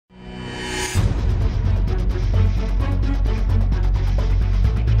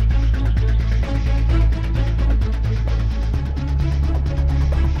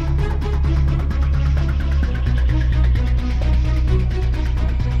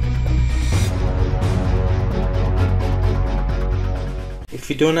if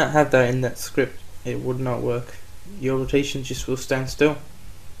you do not have that in that script, it would not work. Your rotation just will stand still.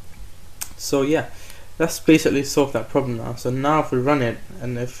 So yeah, that's basically solved that problem now. So now if we run it,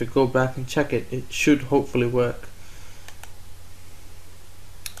 and if we go back and check it, it should hopefully work.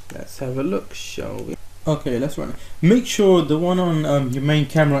 Let's have a look, shall we? Okay, let's run it. Make sure the one on your main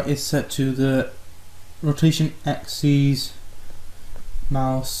camera is set to the rotation axis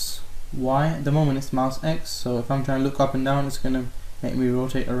mouse Y. At the moment it's mouse X, so if I'm trying to look up and down, it's gonna make me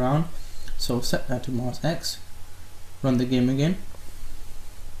rotate around. So set that to mouse X. Run the game again.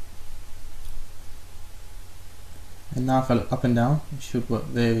 And now if I look up and down, it should work.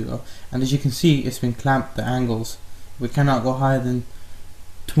 There we go. And as you can see, it's been clamped, the angles. We cannot go higher than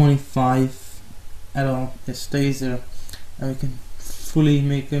 25 at all. It stays there, and we can fully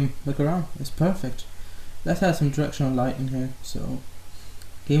make him look around. It's perfect. Let's add some directional light in here. So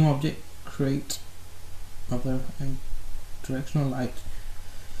game object, create other, and directional light.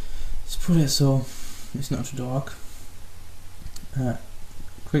 Let's put it so it's not too dark.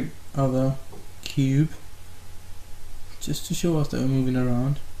 Create other cube, just to show us that we're moving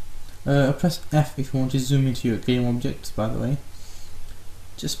around. Press F if you want to zoom into your game objects, by the way.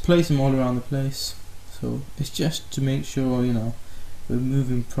 Just place them all around the place. So it's just to make sure, you know, we're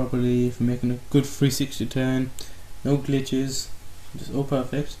moving properly, if we're making a good 360 turn, no glitches, just all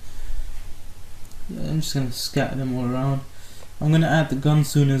perfect. Yeah, I'm just going to scatter them all around. I'm going to add the gun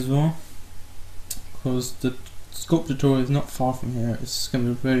soon as well, because the scope tutorial is not far from here. It's going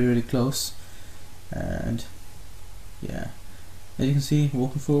to be very, very close. And yeah, as you can see,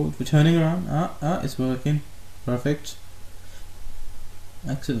 walking forward, we're turning around. It's working. Perfect.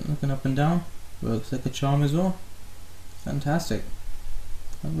 Excellent. Looking up and down, works like a charm as well. Fantastic.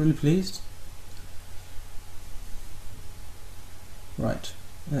 I'm really pleased. Right,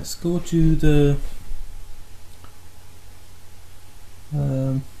 let's go to the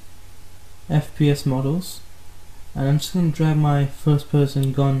FPS models, and I'm just going to drag my first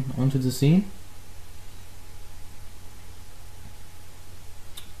person gun onto the scene.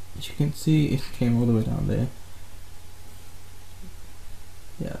 As you can see, it came all the way down there.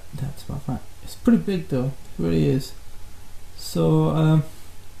 Yeah, that's about fine. It's pretty big though, it really is. So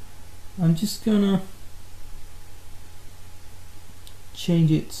I'm just gonna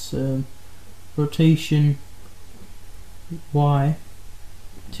change its rotation Y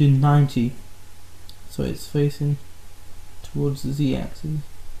to 90, so it's facing towards the Z axis.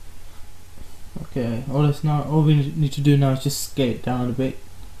 Okay, all we need to do now is just scale it down a bit.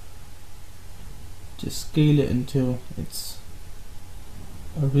 Just scale it until it's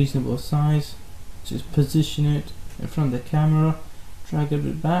a reasonable size. Just position it in front of the camera, drag it a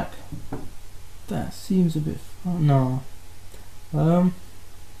bit back. That seems a bit far. No.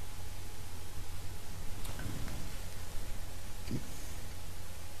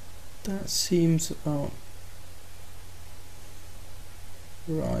 That seems about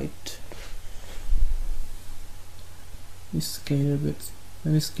right. Let me scale it a bit.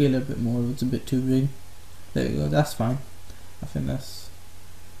 Let me scale it a bit more. It's a bit too big. There we go. That's fine. I think that's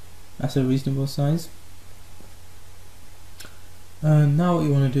a reasonable size. And now what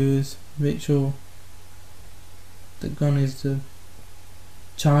you want to do is make sure the gun is the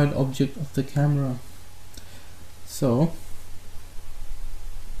child object of the camera. So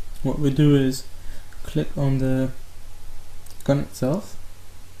what we do is click on the gun itself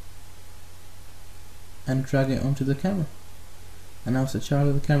and drag it onto the camera, and now it's the child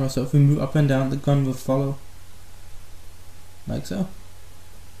of the camera. So if we move up and down, the gun will follow, like so.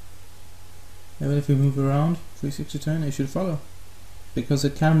 Even if we move around 360 turn, it should follow, because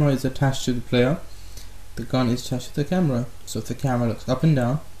the camera is attached to the player, the gun is attached to the camera. So if the camera looks up and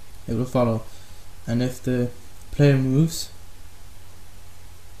down, it will follow, and if the player moves,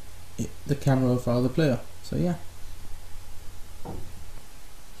 the camera will follow the player. So yeah.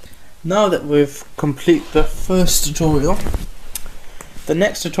 Now that we've completed the first tutorial, the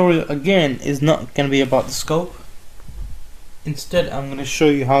next tutorial again is not going to be about the scope. Instead, I'm going to show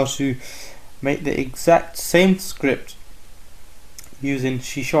you how to make the exact same script using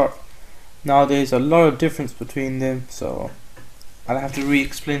C#. Now there's a lot of difference between them, so I'll have to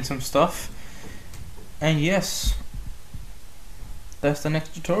re-explain some stuff. And yes, that's the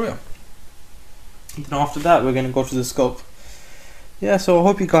next tutorial. And then after that, we're going to go to the scope. Yeah, so I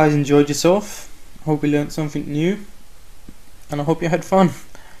hope you guys enjoyed yourself. I hope you learned something new, and I hope you had fun,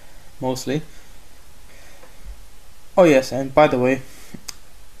 mostly. Oh yes, and by the way,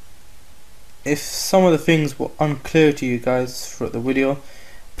 if some of the things were unclear to you guys throughout the video,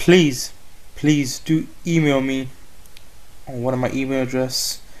 please do email me on one of my email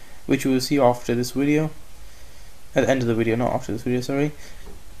address, which you will see after this video. at the end of the video, not after this video, sorry.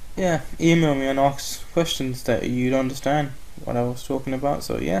 Yeah, email me and ask questions that you don't understand what I was talking about.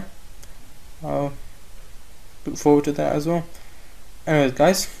 So yeah, I'll look forward to that as well. Anyways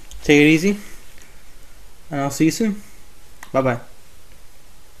guys, take it easy and I'll see you soon. Bye bye.